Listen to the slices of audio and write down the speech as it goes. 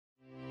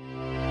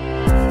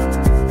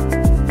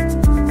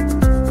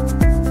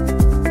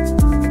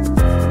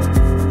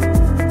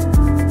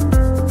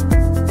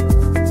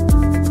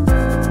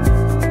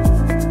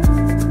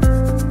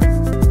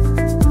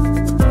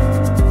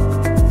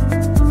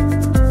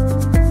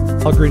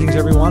Well, greetings,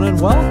 everyone, and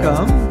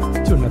welcome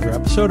to another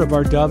episode of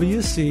our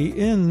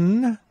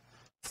WCN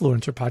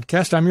Fluencer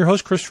podcast. I'm your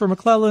host, Christopher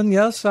McClellan.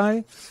 Yes,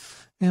 I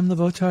am the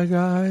bow tie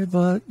guy,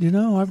 but, you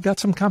know, I've got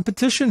some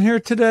competition here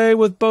today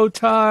with bow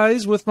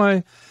ties with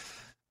my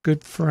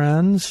good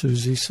friend,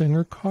 Susie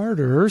Singer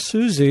Carter.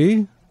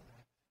 Susie,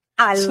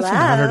 it's such an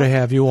honor to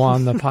have you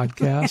on the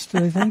podcast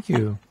today. Thank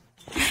you.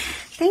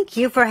 Thank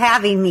you for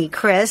having me,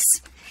 Chris.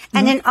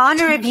 And in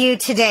honor of you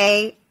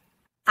today,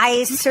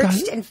 I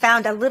searched and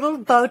found a little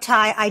bow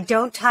tie. I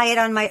don't tie it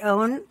on my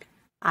own.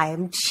 I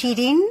am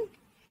cheating.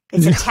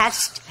 It's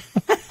attached.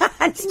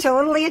 It's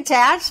totally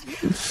attached.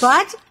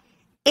 But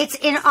it's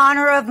in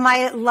honor of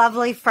my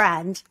lovely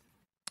friend.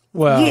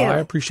 Well, I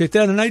appreciate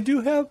that. And I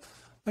do have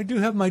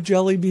my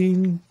jelly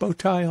bean bow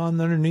tie on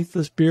underneath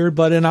this beard.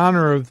 But in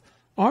honor of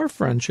our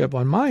friendship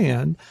on my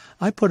end,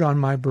 I put on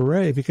my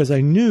beret because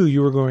I knew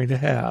you were going to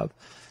have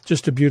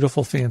just a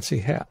beautiful fancy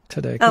hat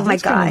today. Oh, my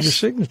gosh. Kind of your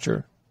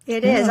signature.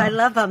 It is. I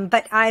love them.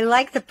 But I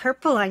like the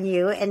purple on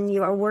you, and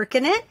you are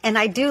working it. And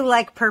I do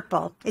like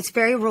purple. It's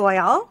very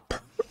royal.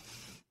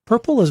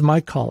 Purple is my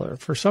color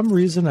for some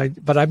reason.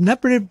 But I've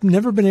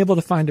never been able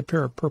to find a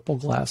pair of purple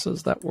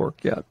glasses that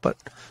work yet. But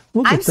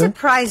we'll get there.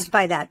 Surprised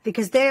by that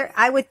because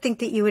I would think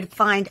that you would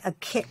find a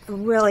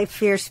really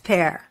fierce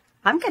pair.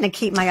 I'm going to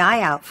keep my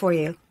eye out for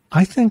you.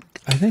 I think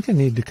I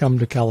need to come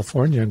to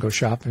California and go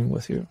shopping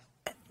with you.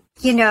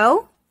 You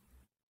know,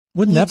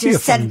 wouldn't that be a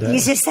fun day? You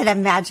just said a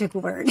magic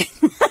word.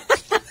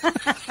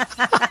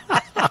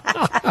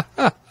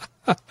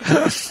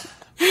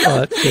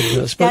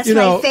 Goodness. But, that's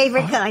my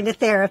favorite kind of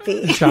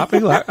therapy.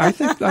 Shopping. I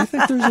think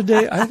there's a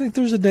day. I think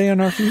there's a day in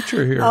our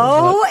future here.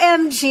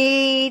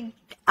 OMG,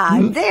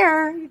 I'm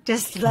there.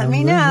 Just let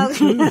me know.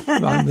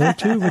 I'm there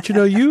too. But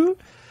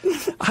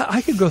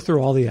I could go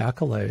through all the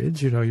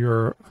accolades. You know,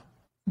 you're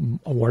an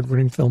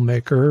award-winning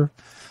filmmaker,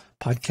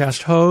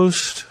 podcast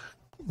host,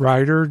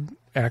 writer,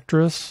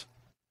 actress.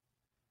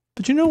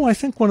 But I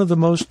think one of the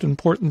most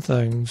important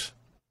things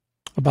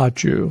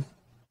about you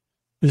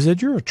is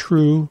that you're a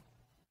true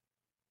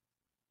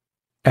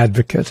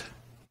advocate.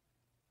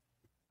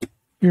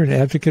 You're an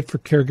advocate for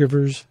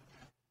caregivers,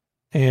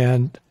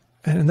 and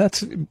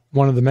that's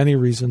one of the many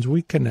reasons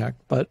we connect.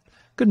 But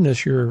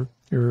goodness, your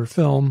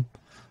film,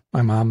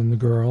 My Mom and the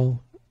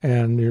Girl,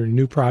 and your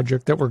new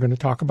project that we're going to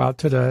talk about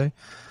today.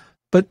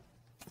 But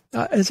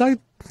as I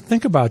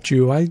think about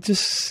you, I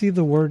just see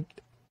the word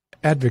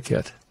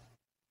advocate.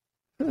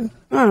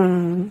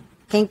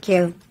 Thank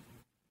you.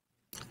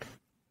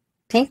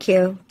 Thank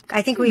you.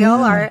 I think we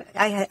all are.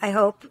 I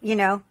hope,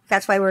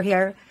 that's why we're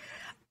here.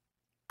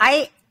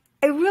 I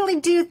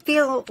really do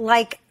feel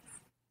like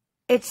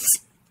it's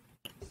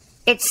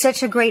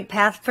such a great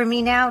path for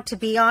me now to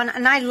be on.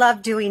 And I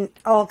love doing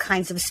all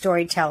kinds of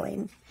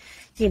storytelling.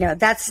 I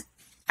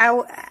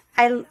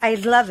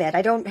love it.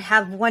 I don't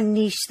have one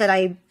niche that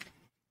I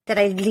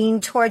lean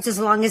towards as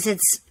long as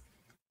it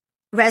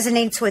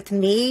resonates with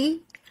me.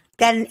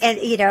 Then,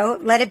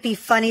 let it be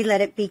funny,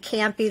 let it be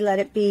campy, let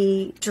it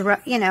be,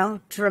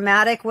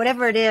 dramatic,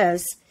 whatever it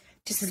is.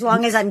 Just as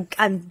long as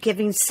I'm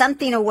giving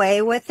something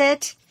away with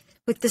it,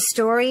 with the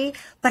story.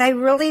 But I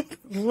really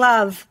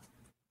love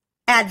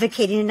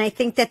advocating. And I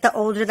think that the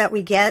older that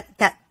we get,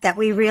 that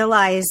we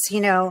realize,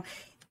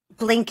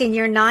 blink and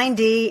you're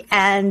 90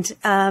 and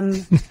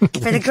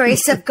for the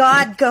grace of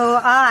God go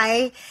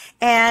I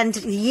and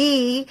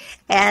ye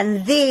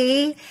and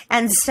thee.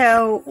 And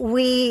so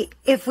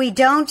if we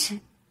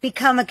don't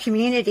become a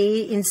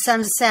community in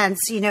some sense,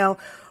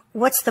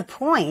 what's the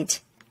point?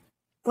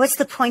 What's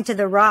the point of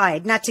the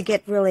ride? Not to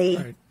get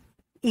really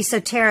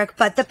esoteric,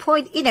 but the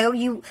point,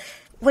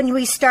 when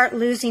we start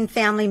losing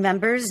family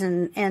members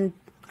and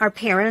our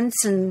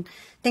parents and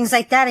things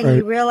like that, and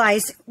you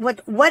realize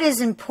what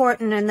is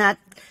important, and that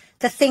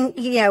the thing,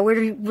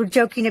 we're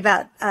joking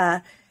about,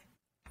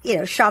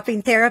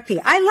 shopping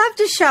therapy. I love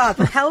to shop.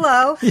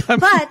 Hello.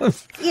 But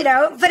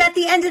at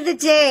the end of the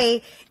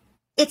day,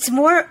 it's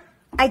more,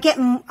 I get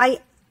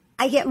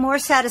more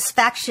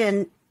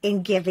satisfaction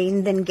in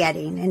giving than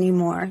getting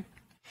anymore.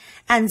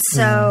 And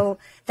so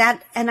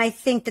and I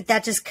think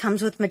that just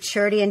comes with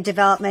maturity and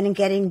development and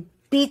getting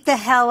beat the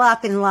hell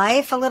up in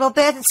life a little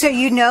bit. So,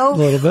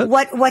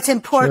 what's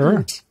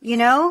important,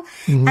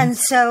 Mm-hmm. And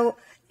so,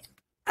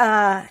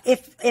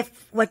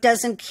 if what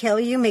doesn't kill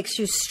you makes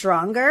you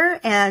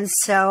stronger. And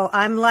so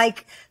I'm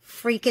like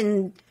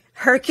freaking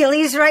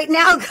Hercules right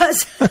now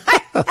because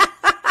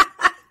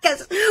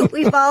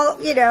we've all,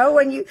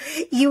 when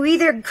you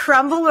either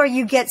crumble or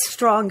you get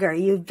stronger,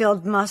 you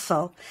build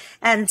muscle.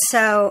 And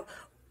so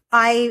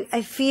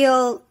I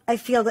feel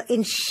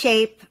in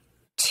shape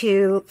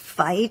to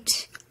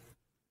fight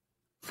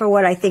for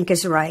what I think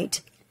is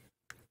right.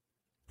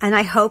 And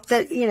I hope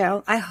that,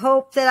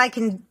 I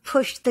can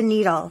push the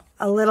needle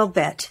a little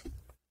bit.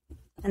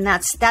 And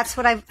that's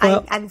what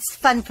it's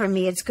fun for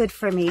me. It's good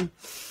for me.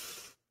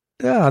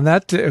 Yeah. And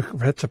that's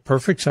a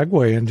perfect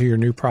segue into your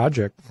new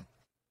project.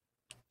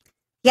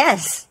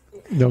 Yes.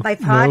 No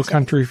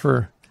country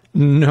for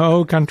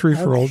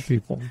old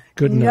people.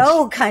 Goodness.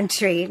 No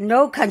country for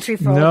old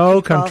people.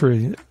 No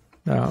country.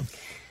 Yeah.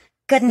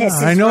 Goodness,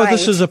 I know right.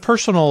 this is a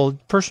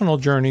personal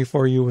journey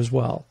for you as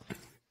well.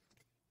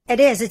 It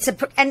is.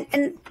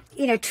 And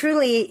you know,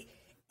 truly,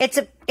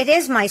 it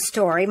is my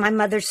story, my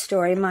mother's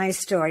story, my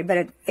story,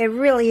 but it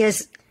really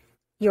is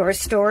your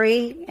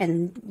story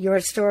and your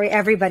story,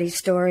 everybody's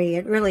story.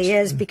 It really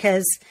is,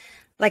 because,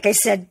 like I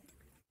said,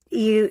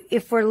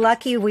 if we're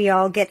lucky, we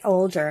all get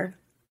older,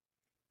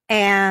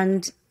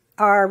 and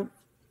our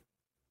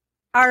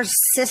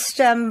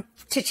system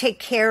to take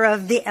care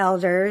of the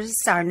elders,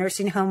 our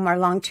nursing home, our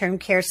long-term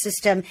care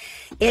system,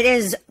 it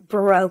is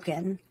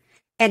broken,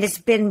 and it's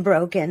been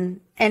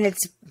broken, and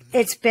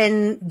it's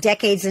been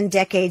decades and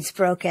decades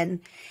broken.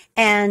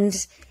 And,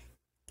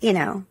 you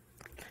know,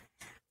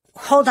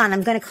 hold on,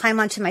 I'm going to climb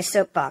onto my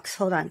soapbox.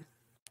 Hold on.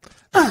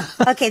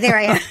 Okay, there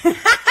I am.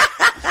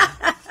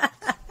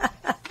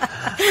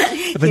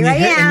 Here I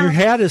am. And your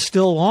hat is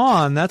still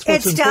on. That's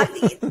what's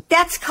important.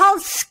 That's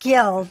called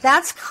skill.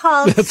 That's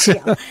called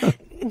skill.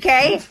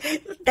 Okay?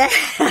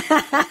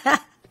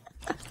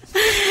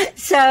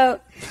 So,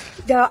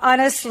 no,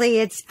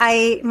 honestly,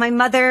 my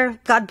mother,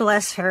 God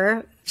bless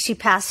her, she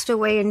passed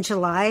away in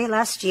July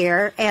last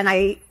year,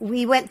 and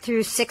we went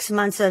through 6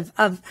 months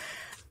of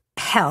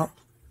hell,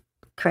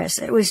 Chris.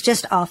 It was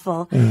just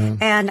awful.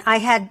 Mm-hmm.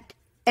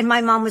 And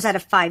my mom was at a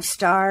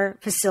 5-star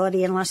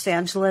facility in Los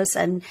Angeles,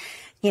 and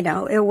you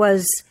know, it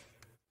was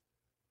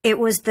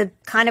the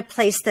kind of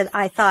place that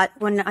I thought,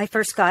 when I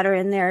first got her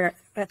in there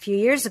a few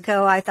years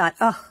ago, I thought,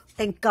 oh,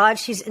 thank God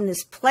she's in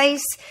this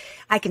place.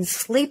 I can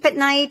sleep at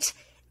night,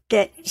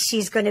 that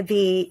she's going to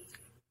be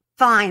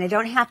fine. I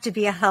don't have to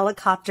be a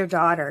helicopter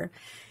daughter.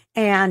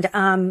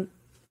 And,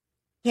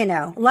 you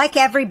know, like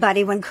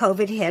everybody, when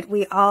COVID hit,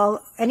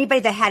 anybody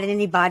that had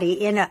anybody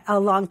in a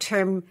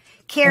long-term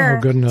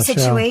care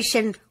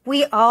situation,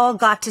 we all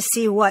got to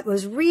see what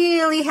was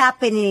really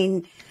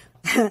happening,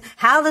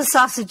 how the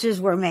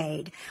sausages were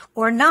made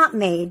or not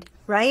made,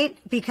 right?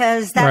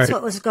 Because that's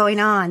what was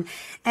going on.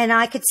 And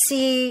I could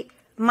see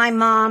my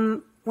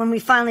mom, when we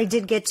finally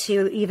did get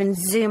to even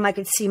Zoom, I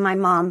could see my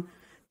mom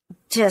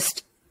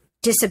just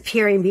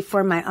disappearing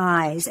before my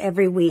eyes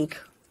every week.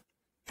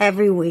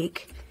 Every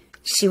week.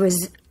 She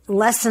was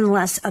less and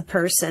less a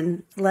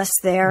person, less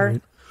there.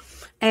 Right.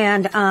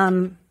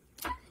 And,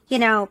 you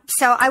know,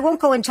 so I won't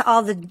go into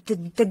all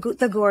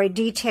the gory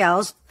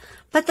details,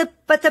 but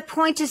the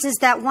point is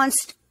that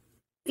once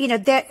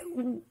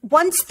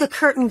the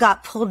curtain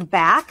got pulled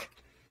back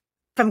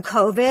from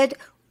COVID,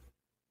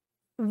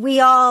 we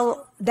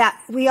all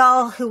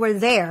who were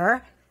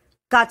there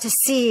got to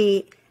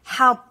see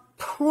how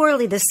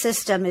poorly the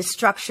system is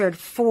structured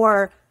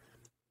for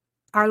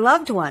our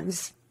loved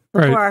ones.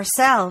 Right. For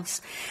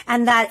ourselves,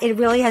 and that it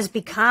really has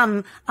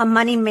become a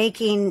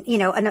money-making, you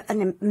know,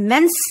 an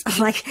immense,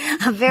 like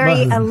a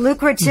very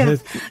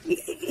lucrative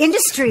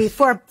industry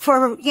for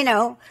you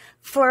know,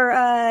 for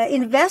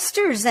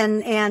investors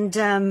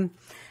and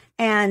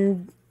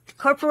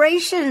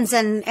corporations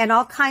and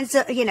all kinds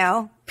of, you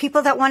know,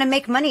 people that want to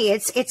make money.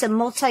 It's a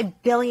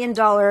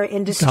multi-billion-dollar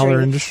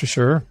industry.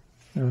 Sure.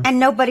 Yeah. And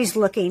nobody's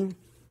looking.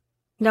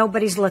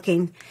 Nobody's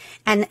looking,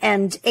 and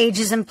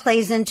ageism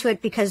plays into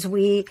it, because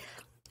we,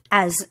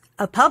 as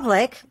a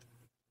public,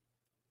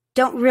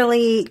 don't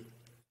really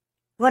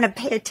want to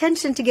pay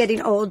attention to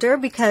getting older,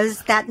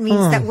 because that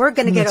means that we're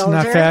going to get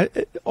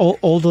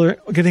older.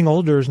 Getting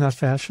older is not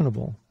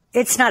fashionable.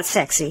 It's not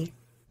sexy.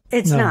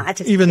 It's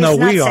not. Even though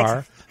we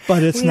are,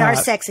 but it's not. We are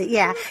sexy.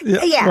 Yeah.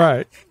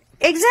 Right.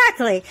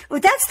 Exactly. Well,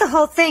 that's the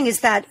whole thing, is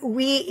that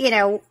we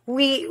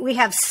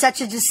have such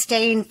a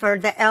disdain for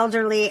the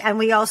elderly, and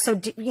we also,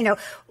 you know,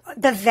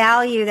 the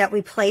value that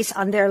we place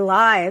on their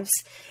lives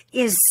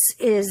is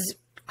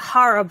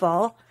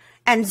horrible.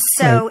 And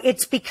so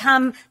it's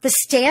become the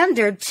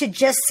standard to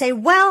just say,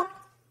 well,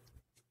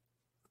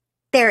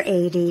 they're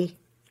 80.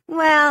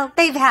 Well,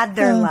 they've had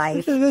their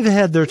life. They've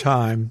had their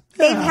time.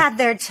 They've had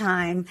their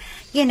time,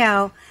 you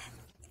know.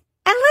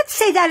 And let's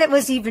say that it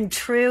was even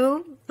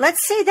true.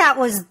 Let's say that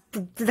was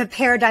the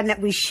paradigm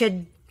that we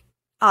should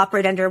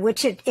operate under,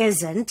 which it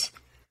isn't.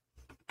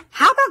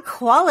 How about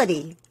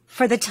quality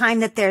for the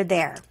time that they're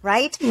there,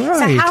 right?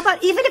 So how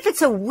about, even if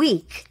it's a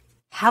week,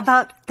 how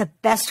about the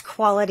best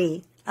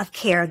quality of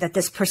care that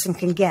this person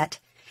can get?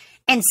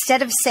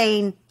 Instead of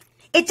saying,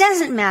 it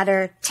doesn't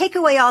matter, take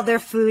away all their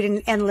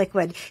food and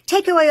liquid,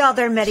 take away all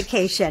their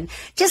medication,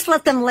 just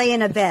let them lay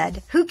in a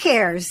bed. Who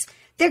cares?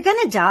 They're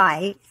going to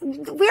die.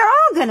 We're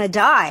all going to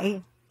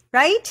die,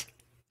 right?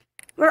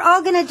 We're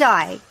all going to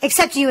die,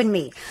 except you and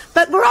me.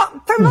 But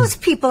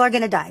most people are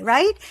going to die,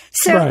 right?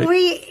 So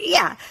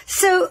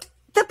So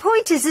the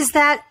point is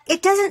that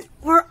it doesn't,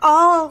 we're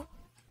all,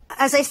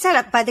 as I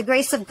said, by the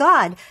grace of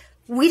God,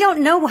 we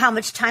don't know how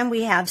much time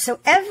we have. So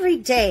every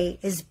day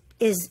is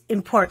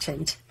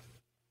important.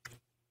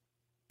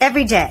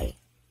 Every day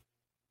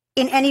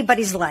in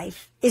anybody's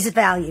life is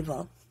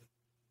valuable.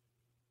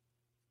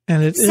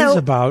 And it is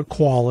about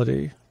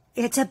quality.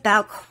 It's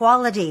about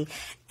quality.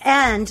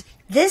 And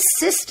this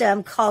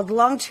system called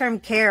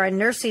long-term care and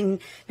nursing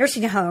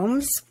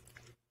homes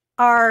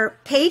are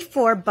paid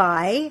for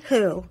by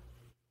who?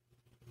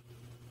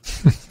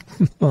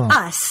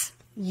 Us.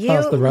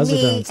 You, the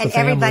residents, me, and the families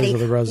everybody. of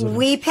the residents.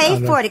 We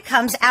pay for it. It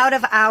comes out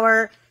of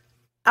our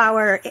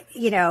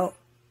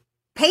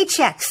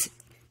paychecks.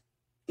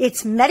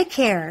 It's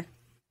Medicare.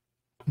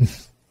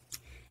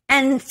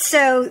 And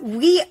so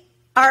we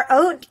are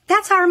owed.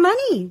 That's our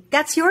money.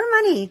 That's your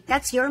money.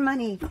 That's your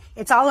money.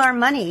 It's all our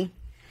money.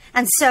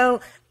 And so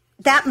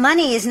that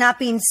money is not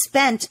being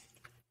spent.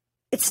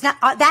 It's not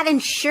that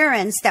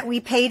insurance that we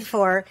paid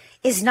for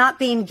is not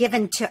being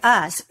given to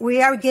us.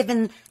 We are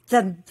given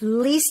the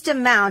least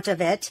amount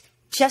of it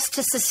just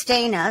to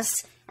sustain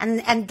us,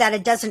 and that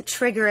it doesn't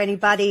trigger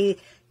anybody,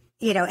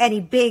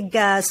 any big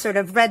sort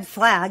of red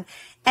flag.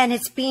 And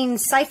it's being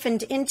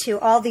siphoned into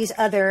all these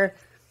other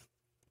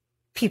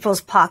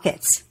people's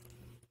pockets.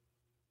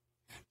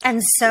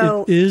 And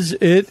so it's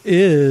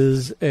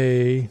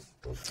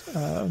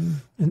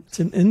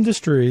an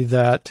industry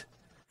that,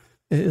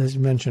 as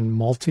you mentioned,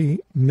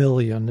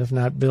 multi-million, if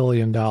not $1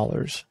 billion.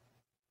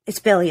 It's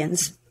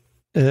billions.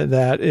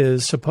 That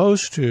is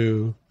supposed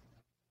to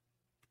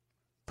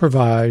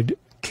provide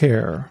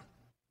care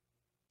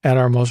at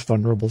our most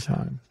vulnerable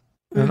time.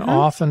 And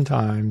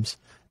oftentimes,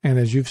 and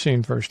as you've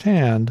seen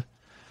firsthand,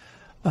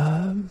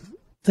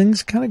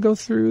 things kind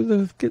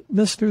of get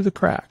missed through the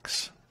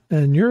cracks.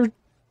 And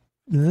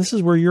this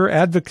is where your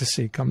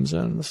advocacy comes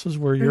in. This is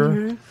where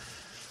your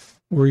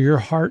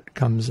heart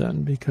comes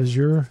in, because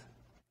you've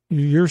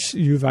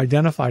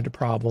identified a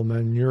problem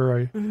and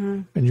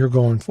you're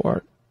going for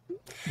it.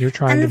 You're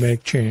trying to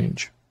make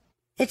change.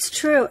 It's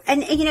true.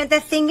 And the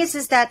thing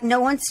is that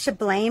no one's to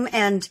blame,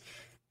 and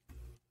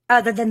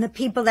other than the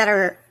people that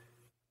are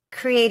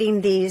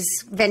creating the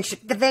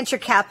venture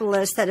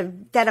capitalists that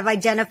have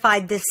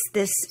identified this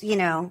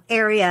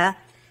area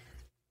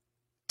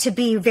to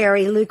be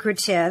very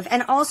lucrative,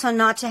 and also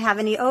not to have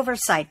any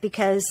oversight,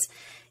 because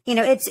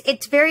it's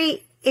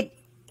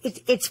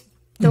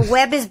the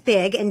web is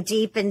big and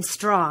deep and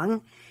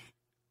strong,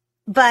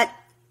 but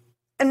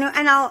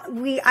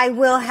I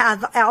will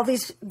have all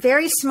these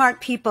very smart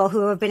people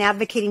who have been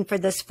advocating for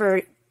this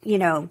for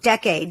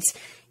decades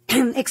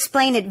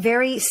explain it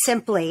very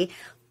simply.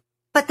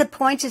 But the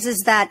point is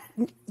that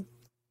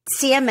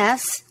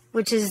CMS,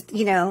 which is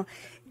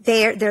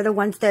they're the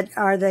ones that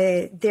are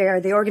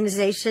they're the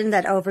organization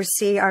that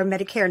oversee our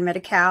Medicare and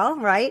Medi-Cal,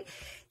 right?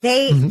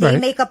 They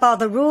make up all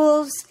the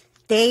rules.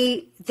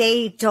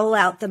 They dole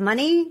out the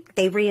money.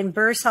 They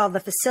reimburse all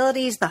the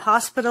facilities, the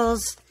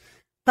hospitals,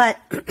 but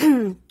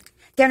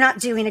they're not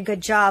doing a good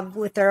job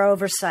with their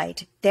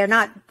oversight.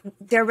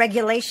 Their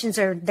regulations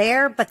are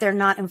there, but they're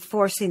not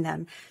enforcing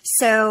them.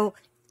 So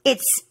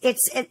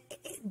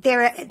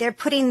they're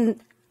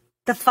putting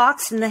the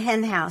fox in the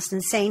hen house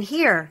and saying,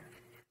 here,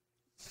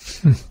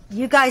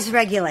 you guys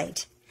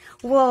regulate.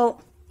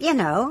 Well,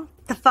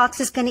 the fox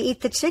is going to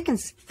eat the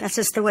chickens. That's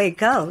just the way it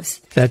goes.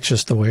 That's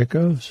just the way it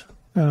goes.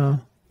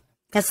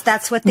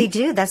 That's what they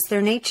do. That's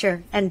their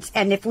nature. And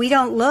if we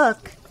don't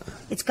look,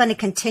 it's going to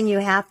continue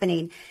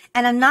happening.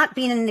 And I'm not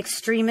being an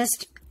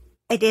extremist.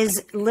 It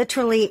is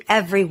literally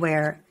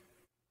everywhere.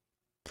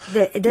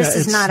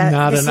 It's not an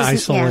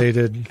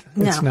isolated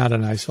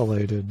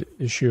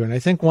issue. And I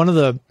think one of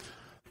the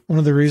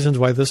reasons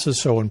why this is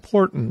so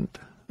important,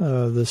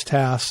 this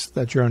task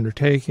that you're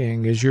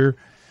undertaking, is you're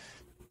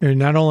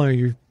not only are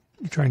you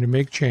trying to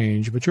make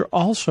change, but you're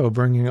also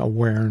bringing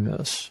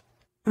awareness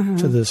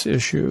to this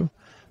issue,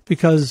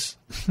 because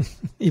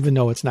even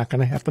though it's not going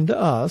to happen to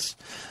us,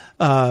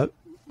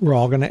 we're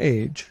all going to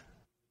age.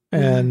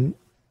 And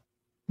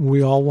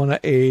we all want to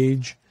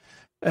age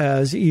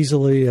as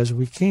easily as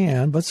we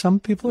can, but some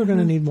people are going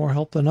to need more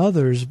help than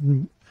others.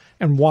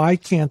 And why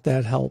can't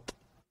that help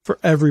for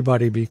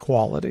everybody be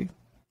quality?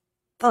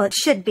 Well, it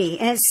should be,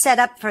 and it's set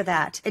up for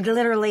that. It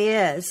literally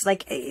is.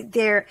 Like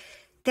there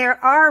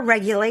are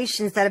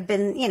regulations that have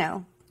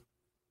been,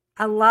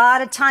 a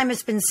lot of time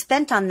has been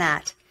spent on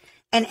that.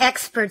 And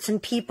experts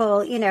and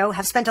people,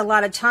 have spent a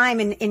lot of time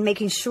in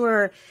making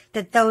sure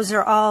that those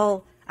are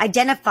all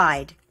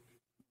identified.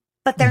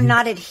 But they're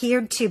not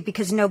adhered to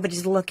because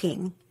nobody's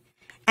looking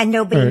and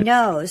nobody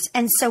knows.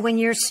 And so when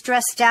you're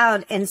stressed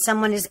out and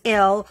someone is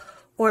ill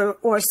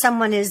or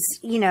someone is,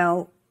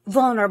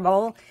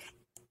 vulnerable,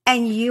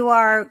 and you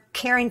are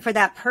caring for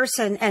that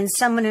person, and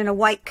someone in a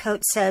white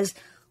coat says,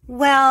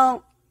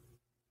 well,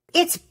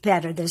 it's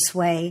better this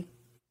way.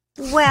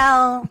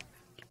 Well,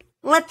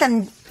 let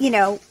them,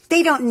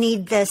 they don't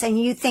need this.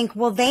 And you think,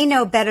 well, they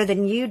know better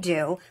than you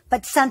do.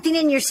 But something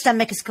in your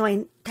stomach is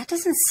going, that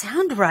doesn't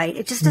sound right.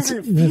 It just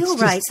doesn't feel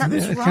right.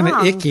 Something's wrong. Kind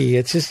of icky.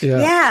 It's just,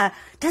 yeah,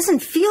 doesn't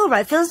feel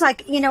right. It feels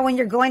like, when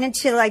you're going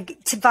into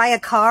to buy a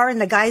car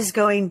and the guy's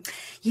going,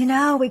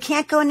 we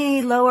can't go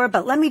any lower,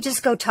 but let me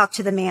just go talk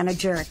to the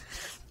manager.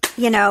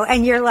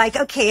 And you're like,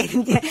 okay,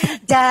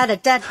 da da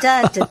da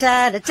da da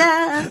da da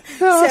da.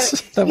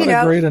 So, what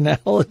a great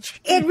analogy.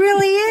 It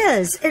really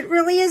is. It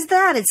really is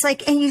that. It's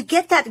like, and you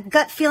get that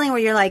gut feeling where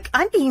you're like,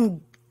 I'm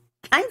being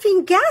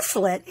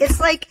gaslit. It's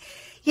like,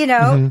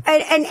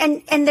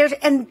 and there's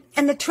and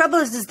the trouble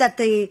is that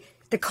the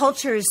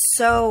culture is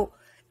so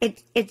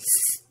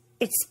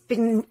it's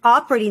been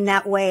operating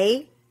that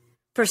way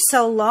for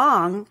so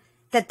long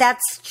that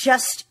that's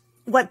just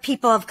what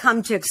people have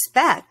come to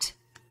expect.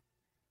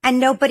 And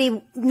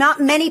not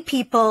many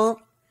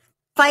people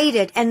fight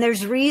it. And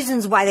there's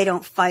reasons why they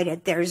don't fight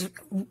it. There's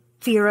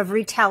fear of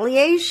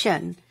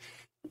retaliation.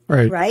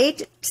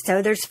 Right.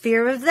 So there's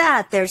fear of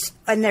that. There's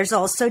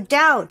also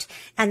doubt.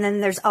 And then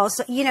there's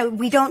also,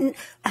 am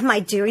I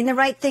doing the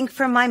right thing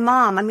for my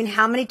mom? I mean,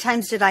 how many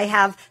times did I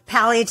have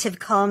palliative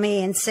call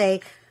me and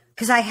say,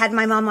 because I had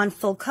my mom on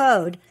full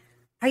code,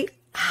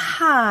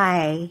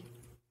 hi,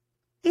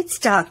 it's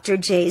Dr.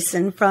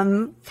 Jason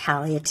from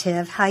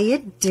Palliative. How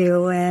you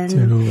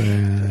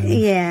doing?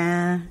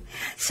 Yeah.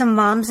 So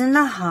mom's in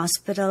the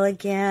hospital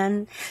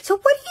again. So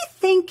what are you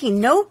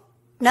thinking?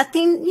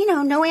 Nothing,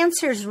 no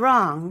answer's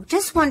wrong.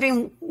 Just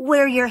wondering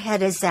where your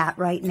head is at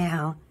right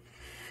now.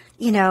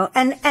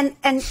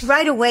 And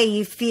right away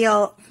you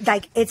feel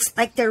like it's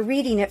like they're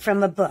reading it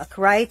from a book,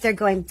 right? They're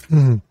going,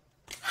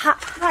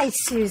 Hi,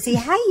 Susie,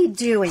 how you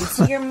doing?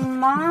 So your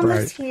mom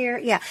is here.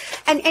 Yeah.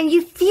 And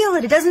you feel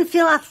it. It doesn't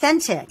feel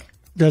authentic.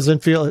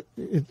 Doesn't feel it.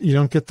 You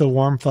don't get the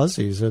warm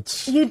fuzzies.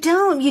 You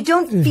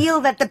don't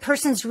feel that the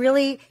person's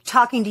really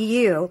talking to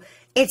you.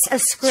 It's a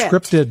script.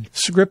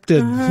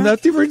 Scripted.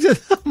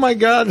 Mm-hmm. Oh my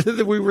God,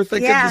 we were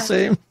thinking the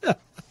same.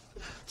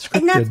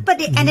 And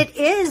it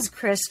is,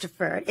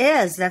 Christopher. It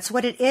is. That's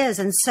what it is.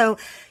 And so,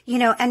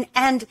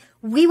 and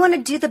we want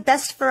to do the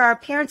best for our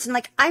parents. And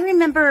I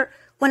remember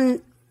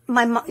when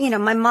my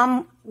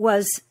mom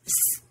was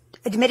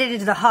admitted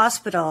into the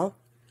hospital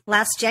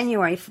last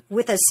January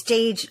with a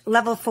stage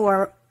level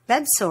 4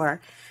 bed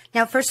sore.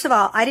 Now, first of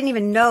all, I didn't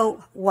even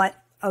know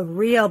what a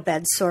real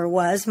bed sore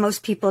was.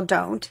 Most people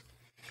don't.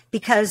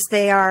 Because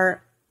they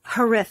are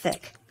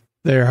horrific.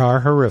 They are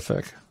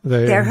horrific.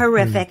 They're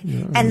horrific,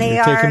 and they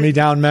are taking me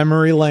down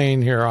memory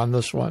lane here on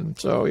this one.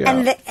 So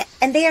yeah,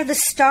 and they are the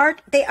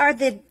start. They're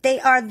the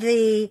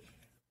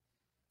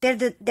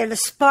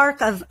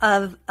spark of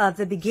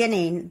the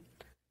beginning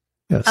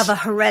of a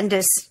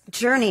horrendous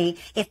journey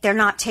if they're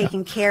not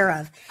taken care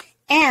of,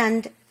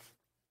 and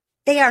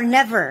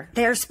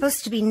they're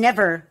supposed to be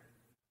never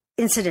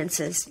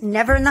incidences,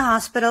 never in the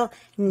hospital,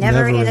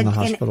 never in the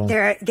hospital.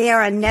 They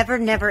are a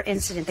never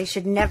incident. They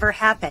should never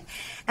happen.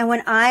 And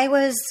when I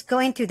was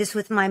going through this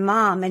with my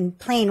mom and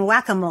playing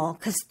whack-a-mole,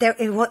 because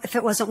if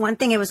it wasn't one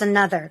thing, it was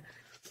another.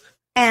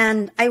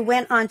 And I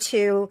went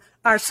onto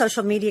our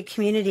social media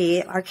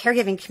community, our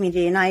caregiving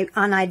community, and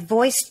I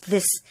voiced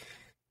this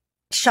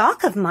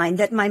shock of mine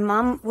that my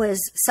mom was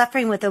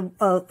suffering with a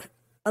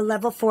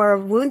level 4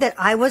 wound that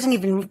I wasn't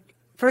even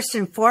first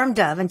informed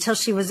of until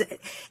she was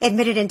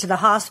admitted into the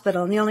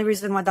hospital. And the only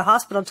reason why the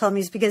hospital told me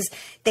is because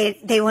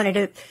they wanted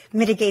to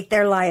mitigate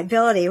their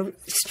liability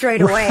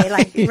straight away.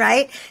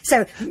 Right?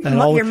 So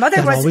your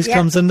mother always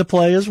comes into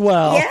play as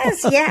well.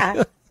 Yes.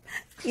 Yeah.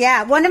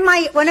 Yeah. One of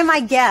my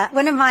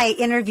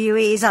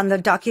interviewees on the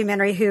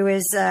documentary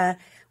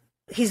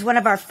he's one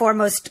of our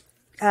foremost,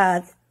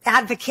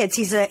 advocates.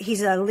 He's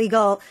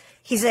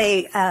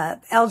a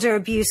elder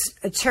abuse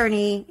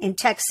attorney in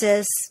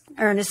Texas,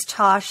 Ernest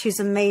Tosh.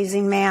 He's an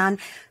amazing man.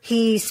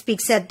 He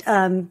speaks at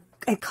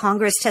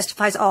Congress,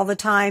 testifies all the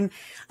time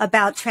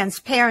about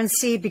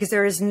transparency because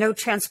there is no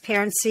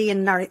transparency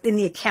in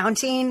the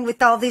accounting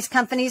with all these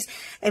companies.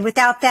 And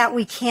without that,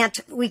 we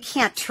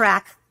can't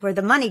track where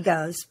the money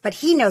goes. But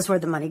he knows where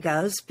the money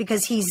goes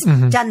because he's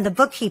done the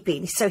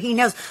bookkeeping. So he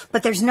knows,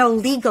 but there's no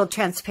legal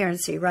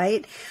transparency,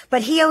 right?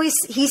 But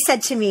he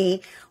said to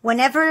me,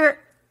 whenever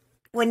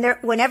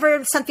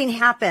something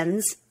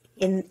happens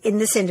in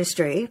this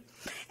industry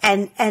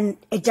and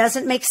it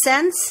doesn't make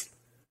sense,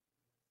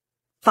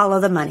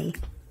 follow the money.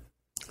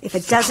 If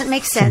it doesn't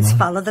make sense,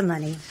 follow the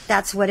money.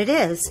 That's what it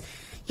is.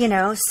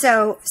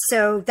 So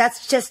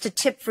that's just a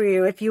tip for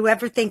you. If you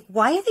ever think,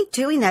 why are they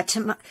doing that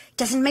it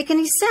doesn't make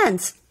any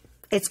sense.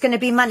 It's going to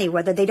be money,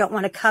 whether they don't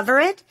want to cover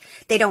it,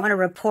 they don't want to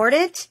report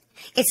it,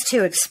 it's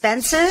too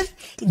expensive.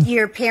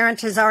 Your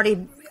parent has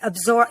already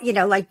absorbed,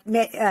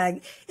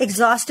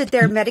 exhausted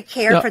their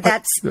Medicare for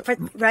that,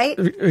 right?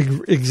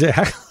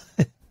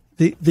 Exactly.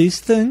 These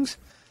things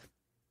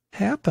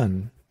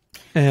happen.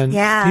 And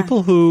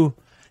people who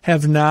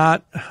have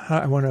not,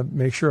 I want to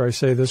make sure I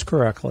say this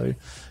correctly,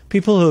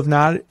 people who have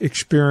not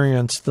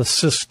experienced the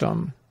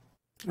system,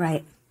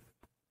 right?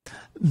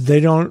 They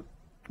don't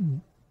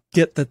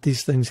get that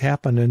these things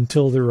happen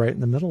until they're right in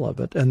the middle of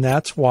it. And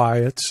that's why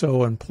it's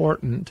so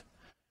important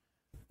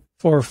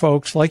for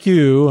folks like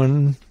you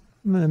and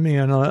me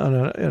in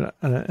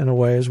a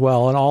way as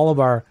well, and all of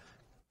our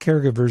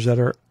caregivers that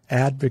are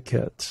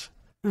advocates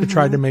to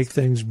try to make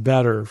things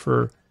better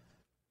for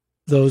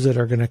those that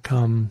are going to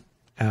come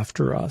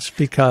after us,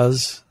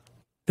 because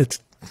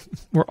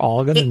we're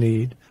all going to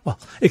need, well,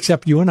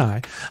 except you and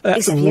I,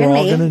 we're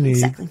all going to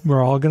need,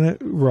 we're all going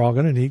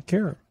to need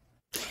care.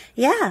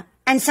 Yeah.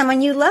 And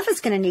someone you love is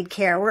going to need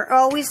care. We're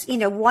always,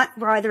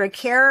 we're either a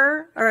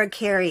carer or a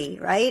caree,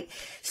 right?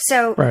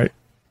 So, right.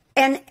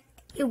 And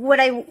what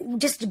I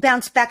just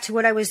bounce back to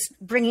what I was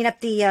bringing up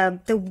the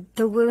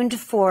wound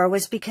for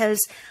was because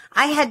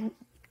I had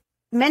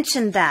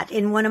mentioned that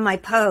in one of my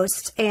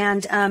posts,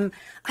 and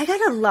I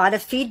got a lot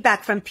of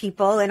feedback from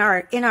people in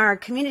our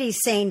community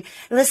saying,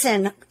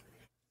 "Listen,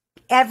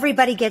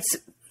 everybody gets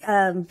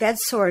bed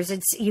sores.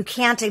 You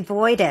can't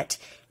avoid it."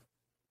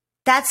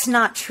 That's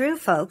not true,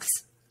 folks.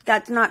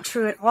 That's not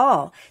true at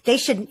all. We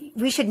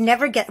should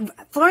never get.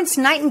 Florence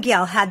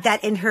Nightingale had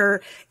that in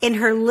her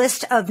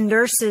list of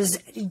nurses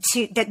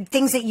that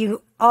things that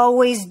you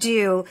always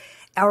do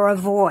or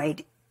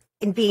avoid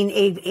in being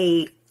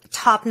a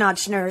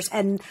top-notch nurse.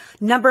 And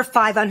number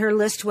 5 on her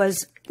list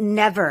was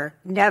never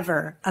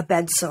a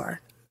bed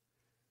sore.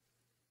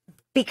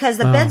 Because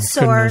the bed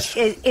sore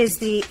is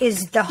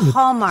the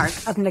hallmark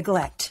of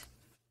neglect.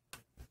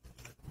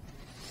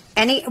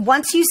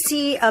 Once you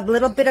see a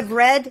little bit of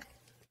red,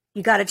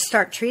 you got to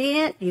start treating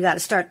it. You got to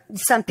start.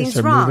 Something's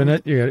wrong. Moving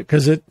it,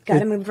 because it got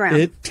to move around.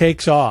 It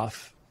takes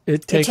off.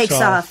 It takes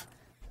off.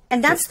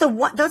 And that's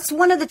that's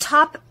one of the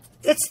top.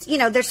 It's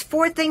there's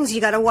 4 things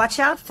you got to watch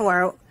out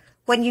for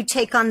when you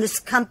take on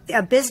this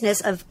a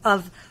business of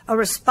a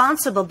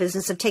responsible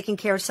business of taking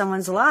care of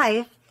someone's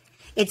life.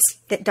 It's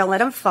that don't let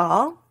them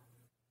fall.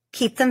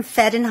 Keep them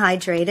fed and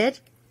hydrated.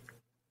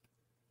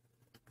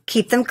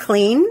 Keep them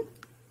clean.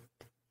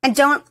 And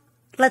don't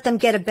let them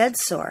get a bed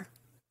sore.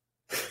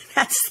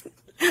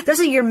 Those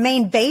are your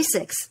main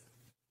basics.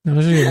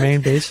 Those are your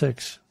main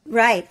basics.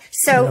 Right.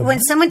 So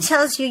when someone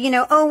tells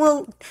you, oh,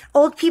 well,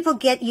 old people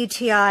get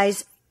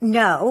UTIs.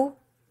 No.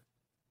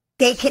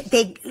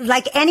 They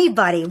like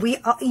anybody.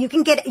 You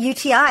can get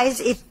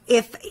UTIs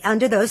if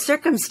under those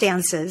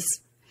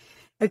circumstances.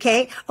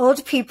 Okay,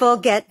 old people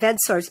get bed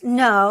sores.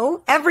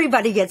 No,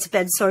 everybody gets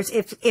bed sores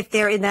if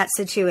they're in that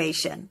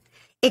situation.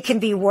 It can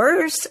be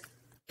worse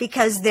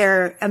because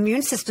their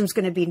immune system's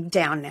going to be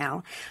down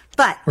now.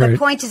 But the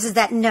point is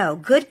that no,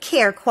 good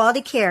care,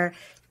 quality care,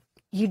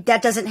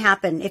 that doesn't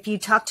happen. If you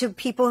talk to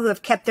people who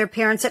have kept their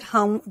parents at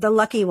home, the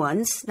lucky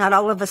ones, not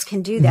all of us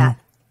can do that.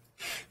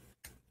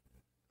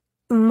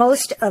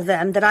 Most of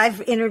them that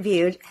I've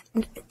interviewed,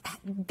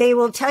 they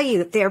will tell you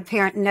that their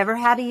parent never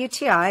had a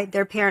UTI,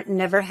 their parent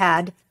never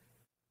had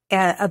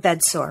a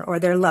bed sore, or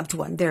their loved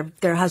one,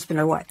 their husband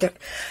or wife.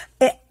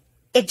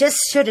 It just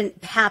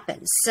shouldn't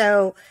happen.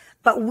 So,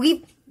 but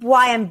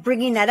why I'm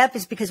bringing that up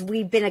is because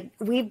we've been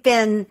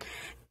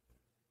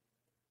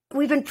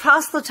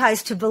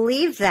proselytized to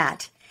believe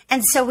that.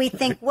 And so we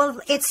think,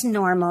 well, it's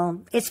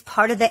normal. It's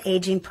part of the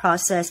aging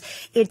process.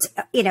 It's,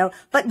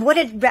 but what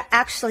it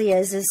actually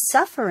is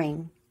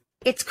suffering.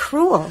 It's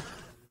cruel.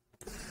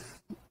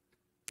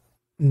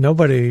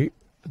 Nobody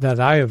that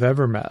I have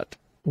ever met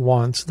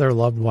wants their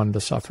loved one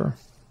to suffer.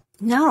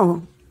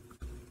 No.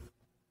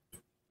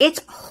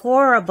 It's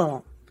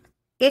horrible.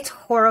 It's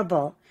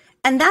horrible.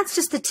 And that's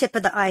just the tip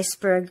of the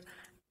iceberg.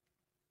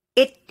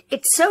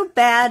 It's so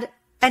bad.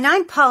 And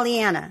I'm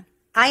Pollyanna.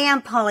 I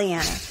am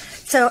Pollyanna.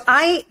 So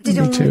I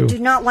do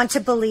not want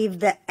to believe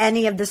that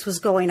any of this was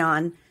going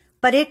on,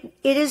 but it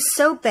is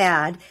so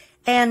bad,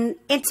 and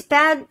it's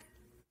bad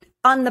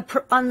on the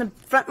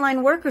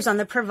frontline workers, on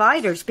the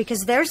providers,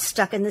 because they're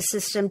stuck in the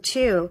system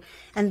too,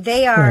 and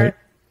they are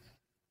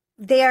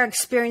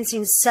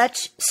experiencing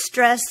such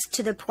stress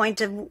to the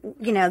point of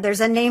there's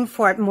a name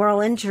for it,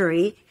 moral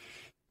injury,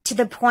 to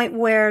the point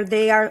where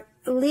they are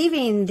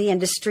leaving the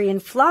industry in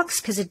flux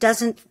because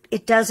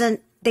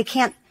they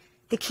can't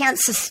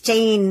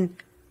sustain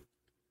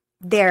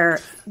their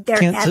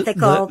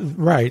ethical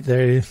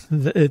their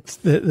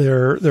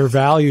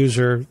values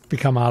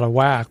become out of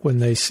whack when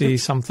they see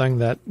something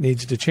that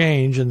needs to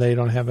change, and they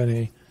don't have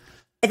any.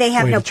 They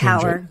have no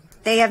power.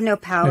 They have no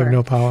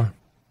power.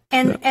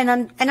 And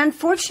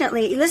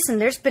unfortunately, listen,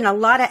 there's been a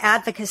lot of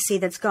advocacy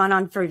that's gone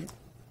on for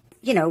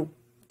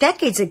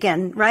decades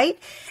again, right?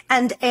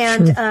 And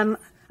sure.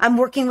 I'm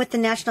working with the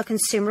National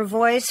Consumer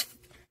Voice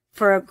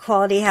for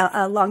quality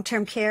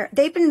long-term care.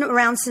 They've been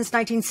around since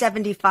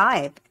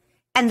 1975.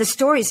 And the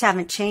stories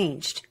haven't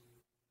changed.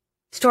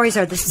 Stories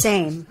are the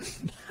same.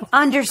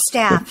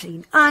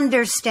 Understaffing.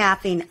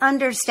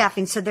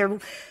 So they're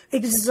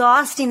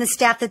exhausting the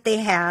staff that they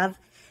have.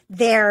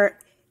 They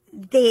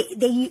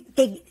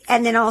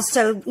and then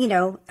also,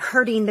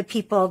 hurting the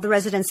people, the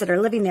residents that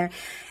are living there.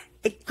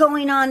 It's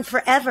going on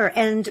forever.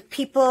 And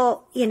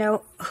people,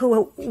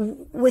 who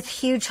with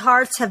huge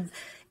hearts have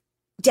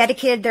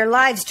dedicated their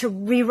lives to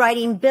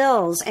rewriting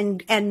bills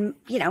and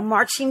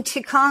marching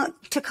to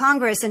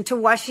Congress and to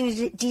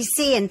Washington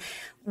D.C. and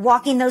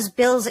walking those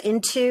bills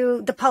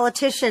into the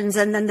politicians,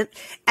 and then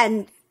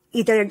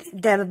either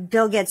the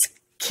bill gets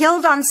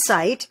killed on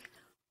sight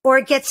or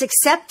it gets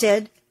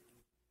accepted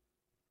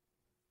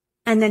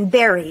and then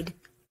buried.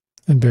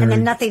 And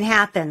then nothing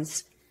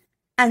happens.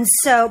 And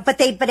so,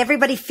 but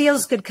everybody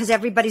feels good because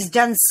everybody's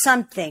done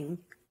something.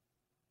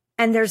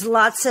 And there's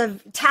lots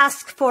of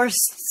task force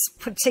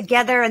put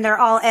together, and they're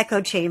all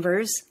echo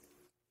chambers.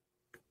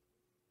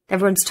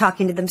 Everyone's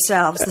talking to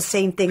themselves, the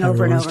same thing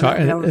over and over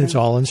and over. It's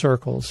all in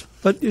circles.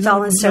 But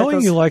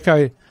knowing you like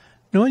I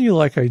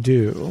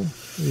do,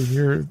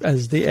 you're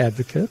as the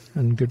advocate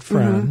and good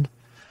friend.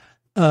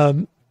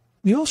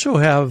 You also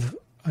have,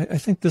 I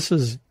think this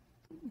is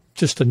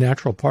just a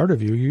natural part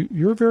of you.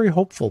 You're a very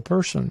hopeful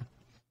person.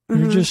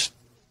 Mm-hmm. You're just,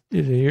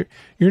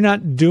 you're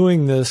not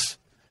doing this.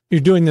 You're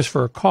doing this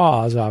for a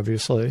cause,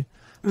 obviously,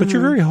 but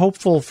you're very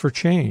hopeful for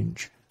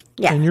change.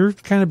 Yeah. And you're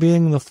kind of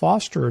being the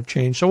foster of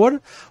change. So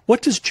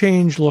what does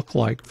change look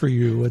like for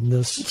you in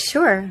this?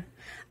 Sure.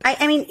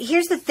 I mean,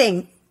 here's the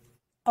thing.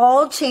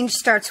 All change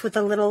starts with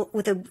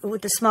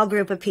a small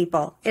group of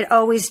people. It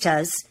always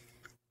does.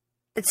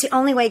 It's the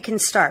only way it can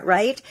start,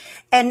 right?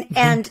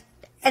 And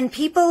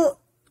people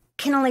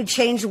can only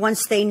change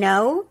once they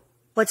know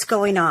what's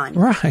going on.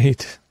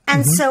 Right.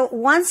 And so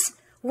once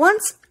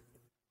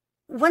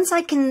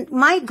I can,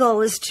 my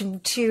goal is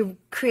to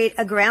create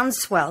a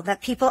groundswell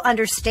that people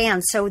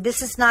understand. So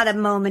this is not a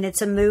moment,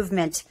 it's a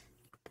movement.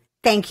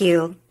 Thank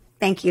you.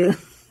 Thank you.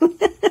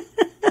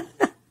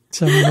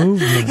 It's a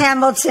movement.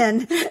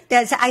 Hamilton.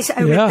 I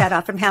ripped that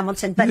off from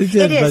Hamilton, but it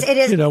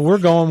is. We're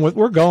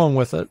going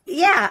with it.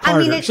 Yeah. Carter.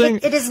 I mean,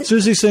 it is.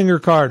 Susie Singer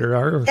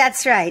Carter.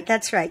 That's right.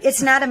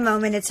 It's not a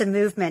moment, it's a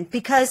movement,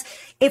 because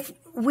if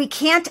we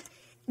can't,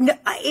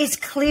 it's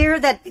clear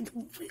that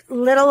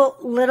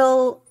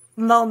little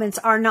moments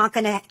are not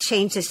going to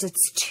change this.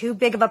 It's too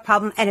big of a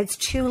problem, and it's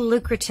too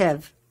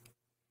lucrative.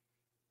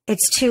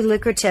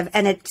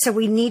 So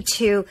we need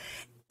to,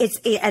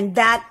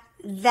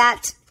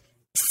 that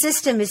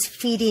system is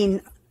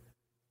feeding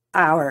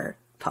our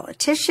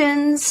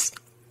politicians.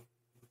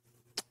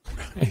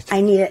 Right.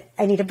 I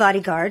need a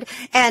bodyguard,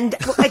 and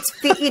it's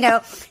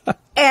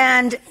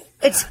and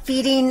it's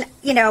feeding,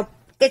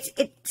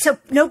 so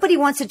nobody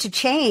wants it to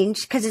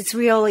change because it's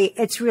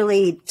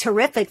really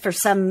terrific for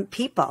some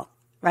people,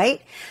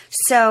 right?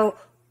 So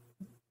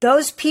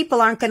those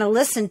people aren't going to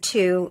listen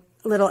to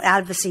little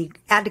advocacy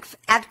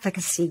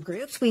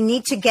groups. We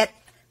need to get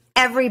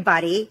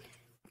everybody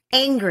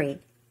angry.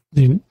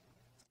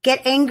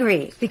 Get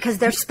angry because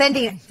they're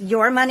spending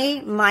your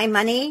money, my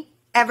money,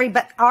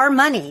 our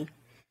money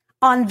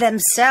on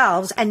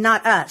themselves and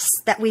not us,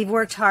 that we've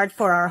worked hard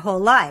for our whole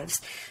lives.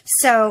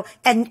 So,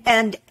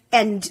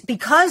 and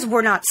because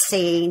we're not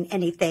saying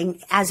anything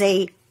as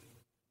a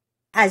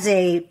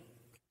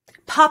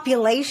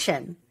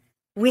population,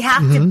 we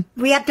have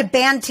to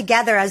band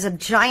together as a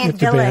giant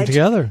village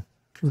together.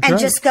 And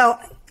just go,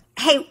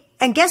 hey,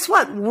 and guess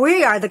what?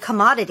 We are the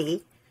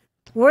commodity.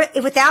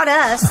 Without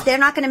us, they're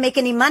not going to make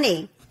any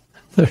money.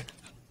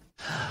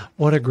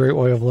 What a great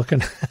way of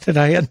looking at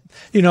it.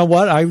 You know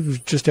what? I was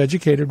just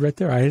educated right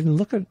there. I didn't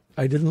look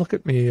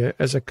at me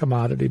as a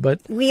commodity,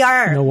 but we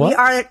are. You know what?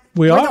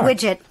 We're the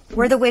widget.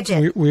 We're the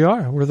widget. We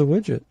are. We're the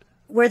widget.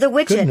 We're the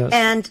widget. Goodness.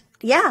 And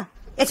yeah,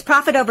 it's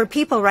profit over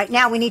people right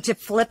now. We need to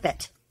flip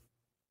it.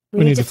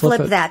 We need to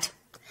flip that.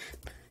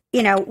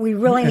 We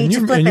really need to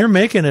flip it. And you're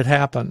making it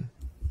happen.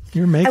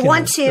 I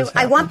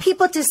want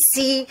people to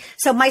see.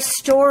 So my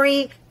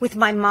story with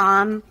my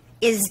mom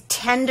is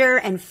tender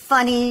and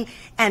funny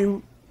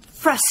and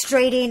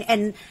frustrating.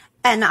 And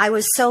I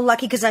was so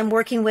lucky because I'm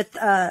working with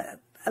a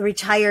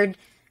retired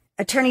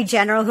attorney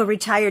general who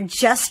retired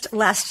just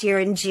last year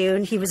in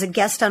June. He was a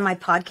guest on my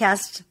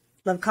podcast,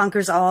 Love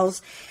Conquers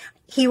Alz.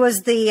 He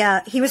was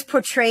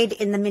portrayed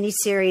in the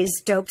miniseries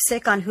Dope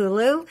Sick on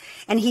Hulu.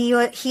 And he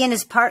and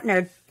his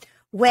partner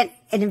went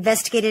and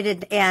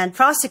investigated and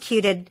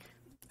prosecuted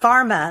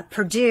Pharma,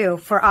 Purdue,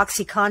 for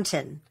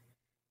OxyContin,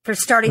 for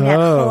starting that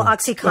whole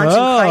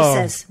OxyContin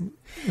crisis.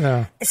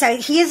 Yeah. So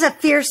he is a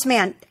fierce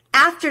man.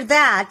 After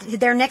that,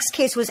 their next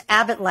case was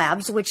Abbott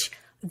Labs, which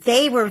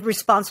they were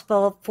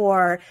responsible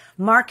for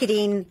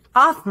really,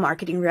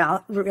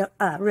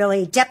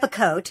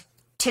 Depakote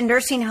to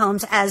nursing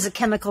homes as a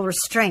chemical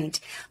restraint.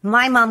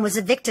 My mom was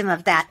a victim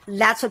of that.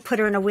 That's what put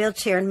her in a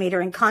wheelchair and made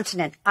her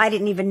incontinent. I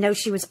didn't even know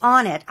she was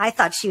on it. I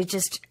thought she had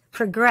just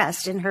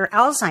progressed in her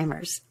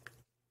Alzheimer's.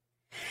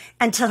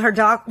 Until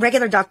her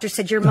regular doctor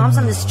said, your mom's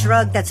on this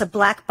drug that's a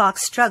black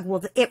box drug.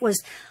 Well, it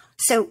was.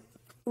 So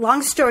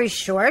long story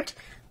short,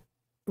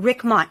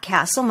 Rick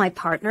Montcastle, my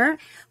partner,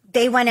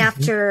 they went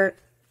after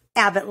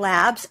Abbott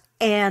Labs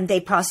and they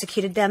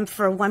prosecuted them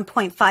for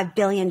 $1.5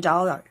 billion.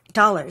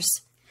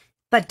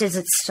 But does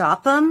it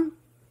stop them?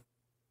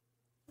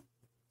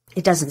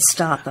 It doesn't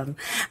stop them,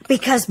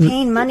 because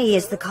paying money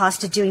is the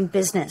cost of doing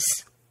business.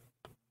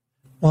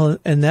 Well,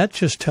 and that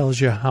just tells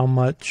you how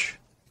much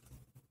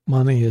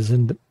money is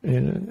in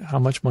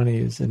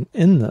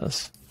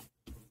this.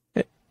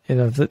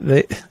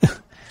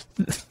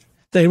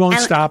 They won't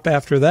stop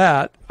after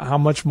that. How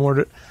much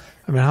more?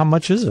 How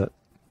much is it?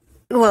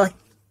 Well,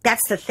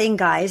 that's the thing,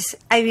 guys.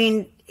 I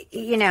mean,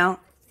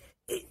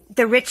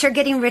 the rich are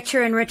getting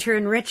richer and richer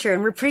and richer,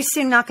 and we're pretty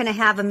soon not going to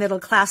have a middle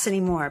class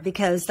anymore,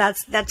 because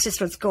that's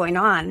just what's going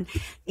on,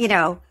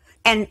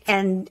 and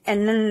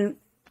then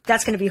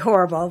that's going to be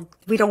horrible.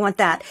 We don't want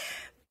that.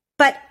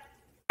 But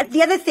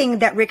the other thing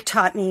that Rick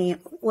taught me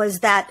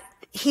was that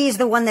he's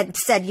the one that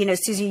said,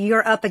 Susie,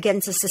 you're up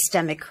against a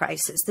systemic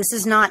crisis. This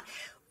is not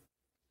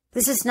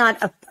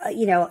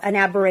an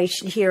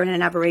aberration here and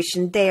an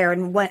aberration there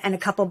and a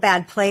couple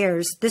bad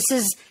players. This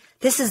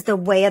is the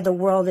way of the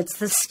world. It's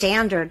the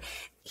standard.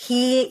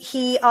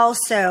 He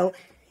also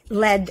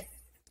led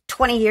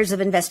 20 years of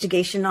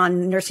investigation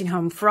on nursing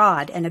home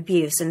fraud and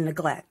abuse and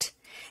neglect.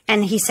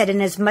 And he said,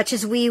 in as much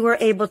as we were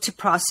able to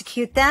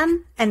prosecute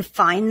them and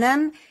fine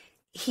them,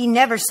 he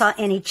never saw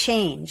any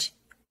change.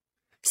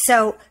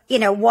 So,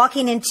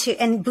 walking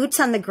into, and boots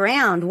on the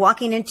ground,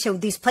 walking into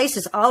these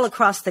places all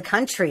across the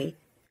country,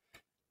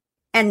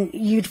 and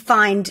you'd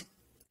find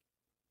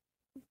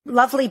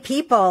lovely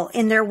people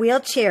in their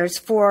wheelchairs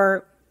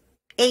for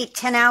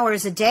 8-10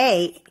 hours a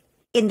day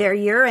in their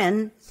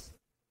urine.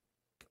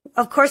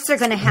 Of course they're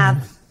going to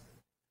have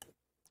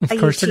Of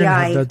course they're going to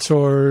have bed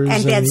sores.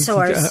 And bed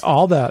sores.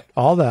 All that,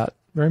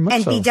 very much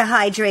and so. Be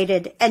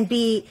dehydrated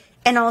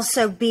and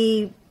also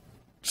be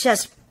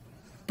just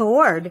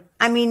bored.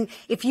 I mean,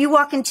 if you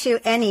walk into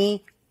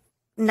any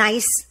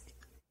nice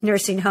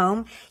nursing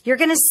home, you're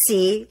going to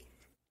see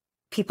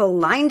people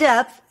lined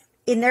up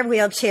in their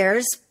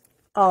wheelchairs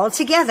all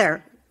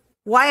together.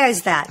 Why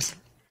is that?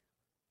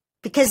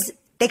 Because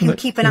they can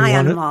keep an eye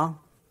on them all.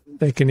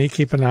 They can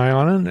keep an eye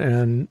on it,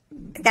 and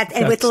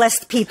with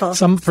less people.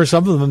 For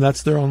some of them,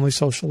 that's their only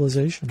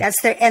socialization.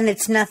 And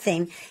it's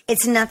nothing.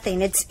 It's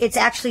nothing. It's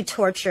actually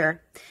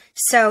torture.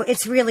 So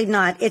it's really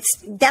not.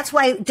 That's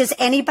why. Does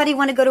anybody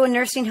want to go to a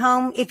nursing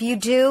home? If you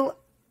do,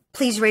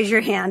 please raise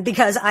your hand,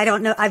 because I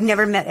don't know. I've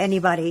never met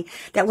anybody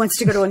that wants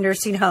to go to a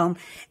nursing home,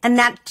 and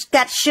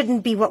that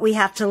shouldn't be what we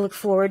have to look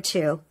forward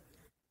to.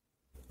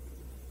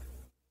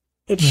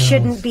 It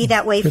shouldn't be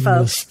that way,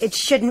 folks. It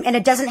shouldn't, and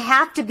it doesn't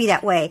have to be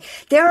that way.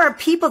 There are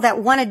people that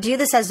want to do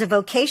this as a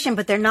vocation,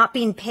 but they're not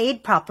being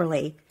paid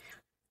properly,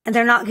 and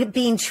they're not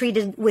being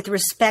treated with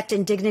respect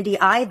and dignity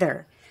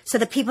either. So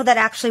the people that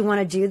actually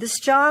want to do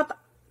this job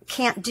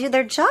can't do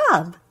their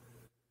job.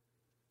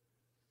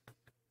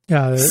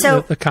 Yeah,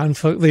 the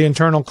conflict, the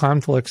internal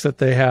conflicts that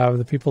they have,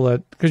 the people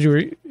that, because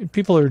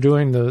people are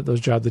doing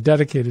those jobs, the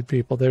dedicated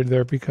people, they're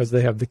there because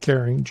they have the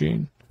caring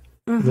gene.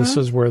 Mm-hmm. This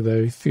is where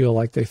they feel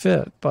like they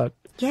fit. But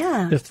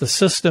if the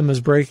system is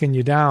breaking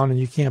you down and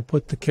you can't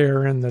put the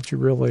care in that you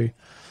really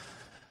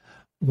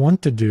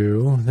want to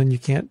do, then you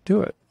can't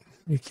do it.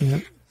 You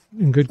can't,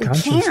 in good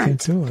conscience, can't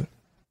do it.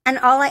 And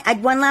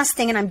one last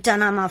thing, and I'm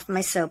done. I'm off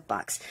my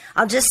soapbox.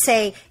 I'll just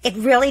say it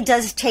really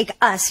does take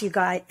us, you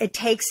guys. It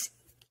takes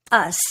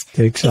us.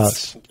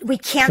 We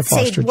can't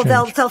say,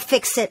 well, they'll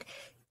fix it.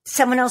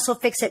 Someone else will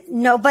fix it.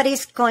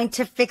 Nobody's going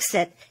to fix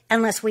it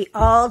unless we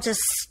all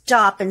just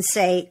stop and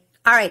say,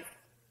 all right,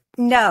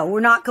 no,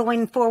 we're not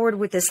going forward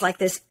with this like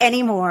this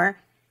anymore.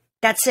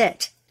 That's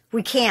it.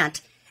 We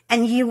can't.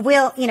 And you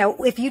will,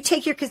 if you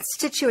take your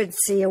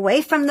constituency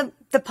away from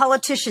the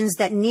politicians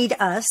that need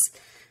us,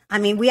 I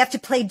mean, we have to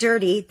play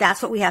dirty.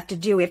 That's what we have to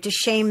do. We have to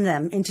shame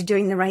them into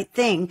doing the right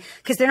thing,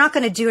 because they're not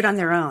going to do it on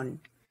their own.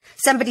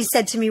 Somebody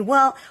said to me,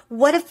 well,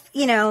 what if,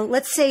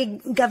 let's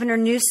say Governor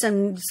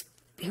Newsom's,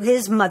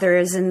 his mother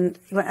is in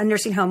a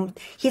nursing home.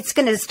 It's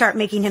going to start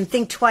making him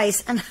think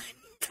twice. And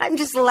I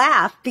just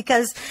laugh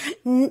because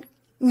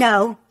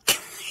no,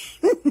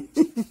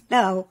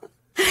 no,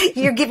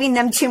 you're giving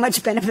them too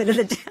much benefit of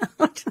the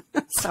doubt.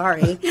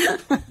 Sorry.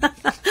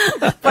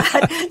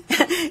 But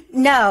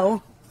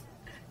no,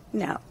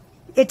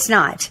 it's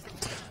not.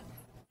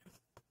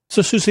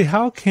 So, Susie,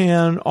 how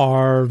can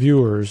our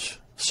viewers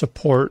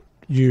support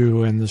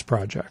you in this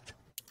project?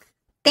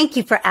 Thank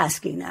you for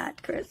asking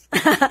that, Chris.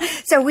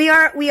 So we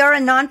are a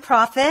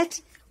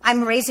nonprofit.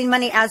 I'm raising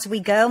money as we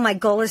go. My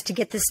goal is to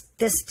get this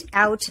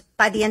out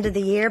by the end of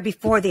the year,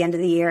 before the end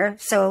of the year.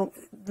 So,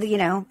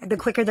 the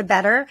quicker the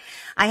better.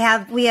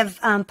 We have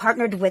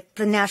partnered with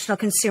the National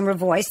Consumer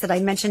Voice that I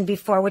mentioned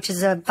before, which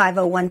is a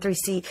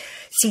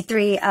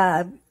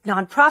 501c3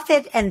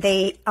 nonprofit, and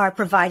they are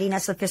providing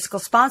us a fiscal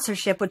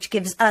sponsorship, which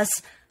gives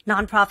us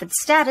nonprofit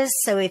status.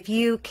 So if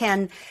you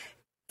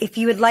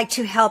would like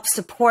to help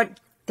support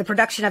the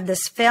production of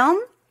this film,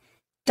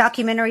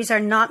 documentaries are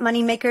not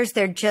money makers.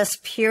 They're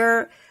just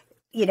pure,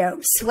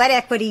 sweat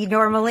equity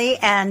normally.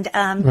 And,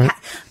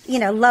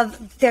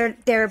 love,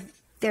 they're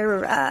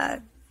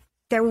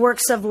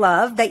works of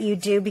love that you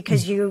do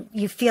because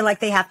you feel like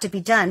they have to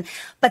be done,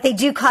 but they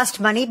do cost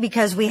money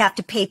because we have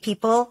to pay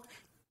people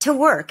to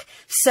work.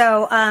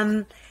 So,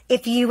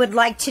 if you would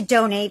like to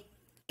donate,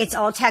 it's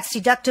all tax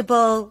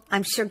deductible.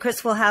 I'm sure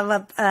Chris will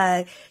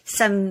have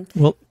some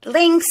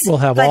links. We'll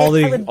have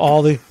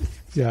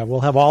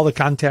we'll have all the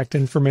contact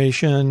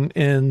information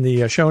in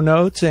the show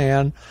notes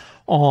and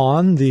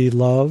on the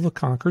Love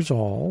Conquers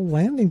Alz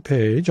landing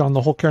page on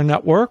the Whole Care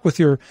Network with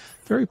your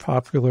very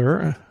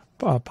popular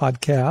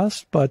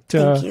podcast. But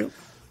thank you,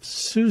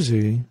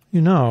 Susie.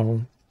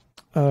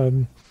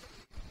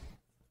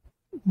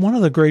 One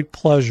of the great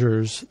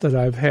pleasures that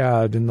I've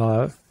had in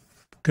the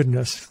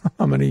goodness,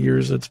 how many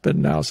years it's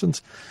been now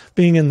since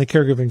being in the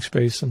caregiving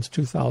space since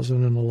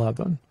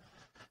 2011,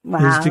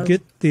 is to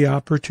get the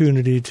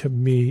opportunity to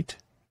meet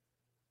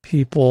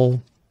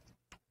people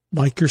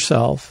like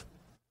yourself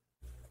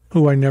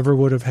who I never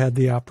would have had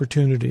the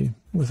opportunity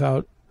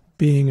without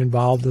being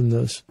involved in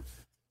this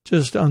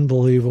just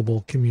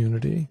unbelievable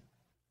community.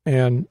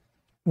 And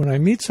when I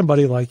meet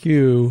somebody like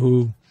you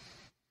who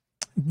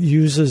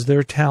uses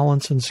their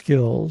talents and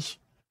skills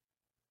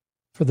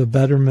for the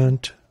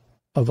betterment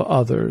of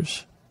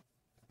others.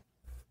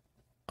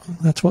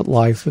 That's what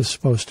life is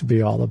supposed to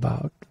be all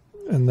about.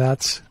 And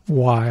that's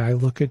why I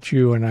look at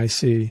you and I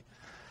see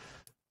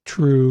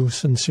true,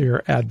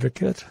 sincere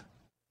advocate.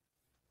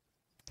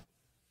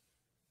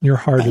 Your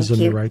heart is in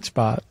the right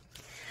spot.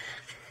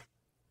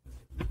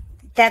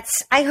 I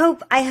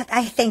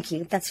thank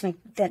you. It's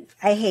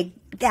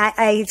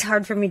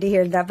hard for me to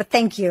hear that, but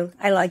thank you.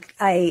 I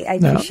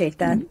appreciate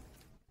that.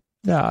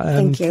 Yeah.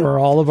 And for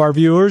all of our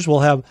viewers, we'll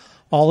have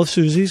all of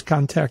Susie's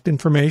contact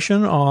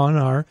information on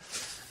our,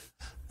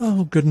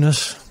 oh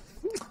goodness.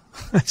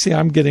 I see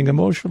I'm getting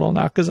emotional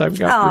now because I've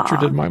got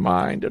Richard in my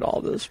mind and all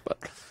this, but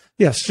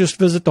yes, just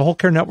visit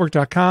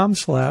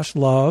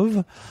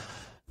thewholecarenetwork.com/love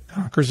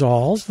conquers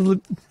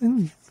Alz.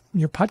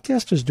 Your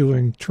podcast is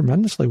doing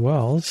tremendously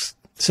well. It's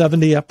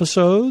 70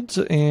 episodes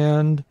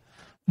and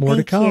more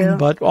to come,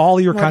 but all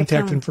your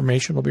contact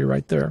information will be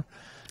right there.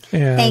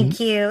 And thank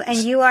you. And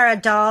you are a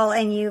doll,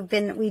 and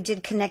we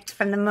did connect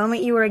from the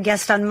moment you were a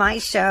guest on my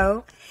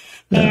show.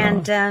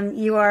 Yeah. And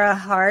you are a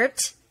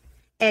heart,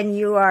 and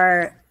you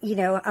are,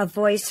 a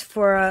voice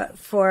for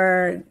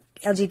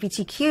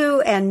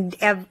LGBTQ,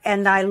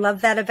 and I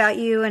love that about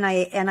you. And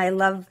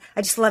I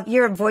just love,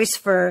 you're a voice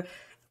for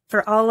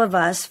all of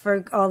us,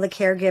 for all the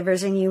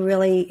caregivers, and you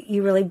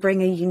really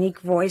bring a unique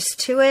voice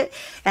to it.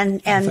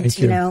 And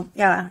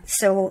yeah.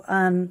 So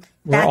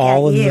we're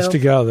all in this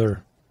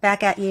together.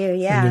 Back at you,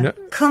 yeah.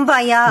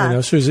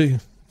 Kumbaya. Susie,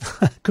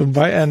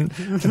 kumbaya, and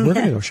we're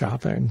going to go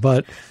shopping.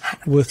 But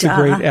with the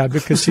great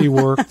advocacy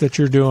work that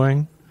you're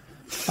doing,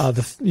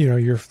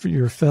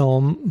 your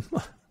film,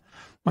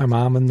 My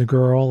Mom and the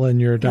Girl, and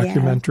your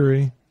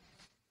documentary,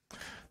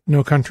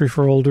 No Country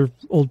for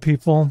Old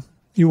People,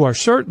 you are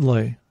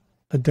certainly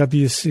a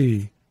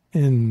WC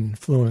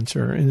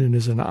influencer, and it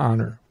is an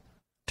honor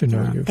to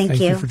know you.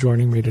 Thank you for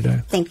joining me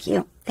today. Thank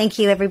you. Thank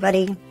you,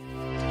 everybody.